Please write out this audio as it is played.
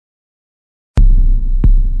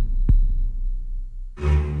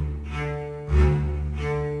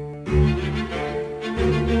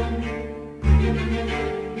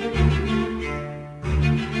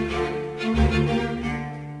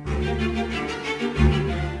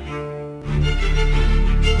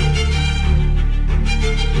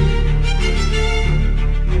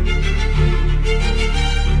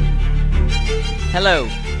Hello,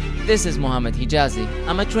 this is Mohammed Hijazi.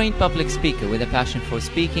 I'm a trained public speaker with a passion for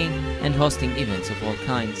speaking and hosting events of all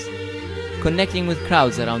kinds. Connecting with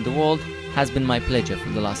crowds around the world has been my pleasure for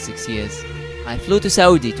the last 6 years. I flew to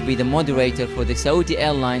Saudi to be the moderator for the Saudi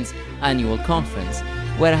Airlines annual conference,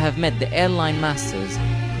 where I have met the airline masters,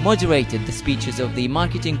 moderated the speeches of the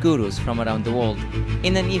marketing gurus from around the world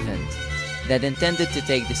in an event that intended to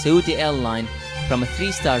take the Saudi airline from a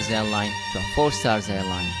 3-star airline to a 4-star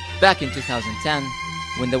airline. Back in 2010,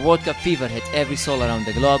 when the World Cup fever hit every soul around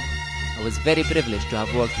the globe, I was very privileged to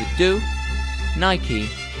have worked with DO, Nike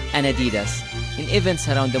and Adidas in events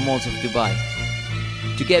around the malls of Dubai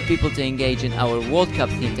to get people to engage in our World Cup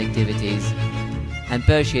themed activities and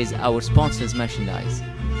purchase our sponsors' merchandise.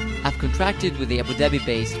 I've contracted with the Abu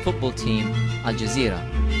Dhabi-based football team Al Jazeera,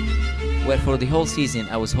 where for the whole season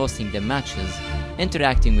I was hosting their matches,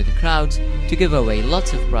 interacting with the crowds to give away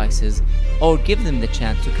lots of prizes or give them the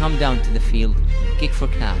chance to come down to the field and kick for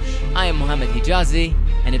cash. I am Mohammed Hijazi,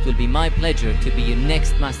 and it will be my pleasure to be your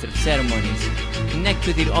next master of ceremonies. Connect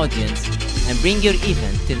with your audience and bring your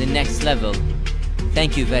event to the next level.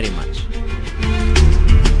 Thank you very much.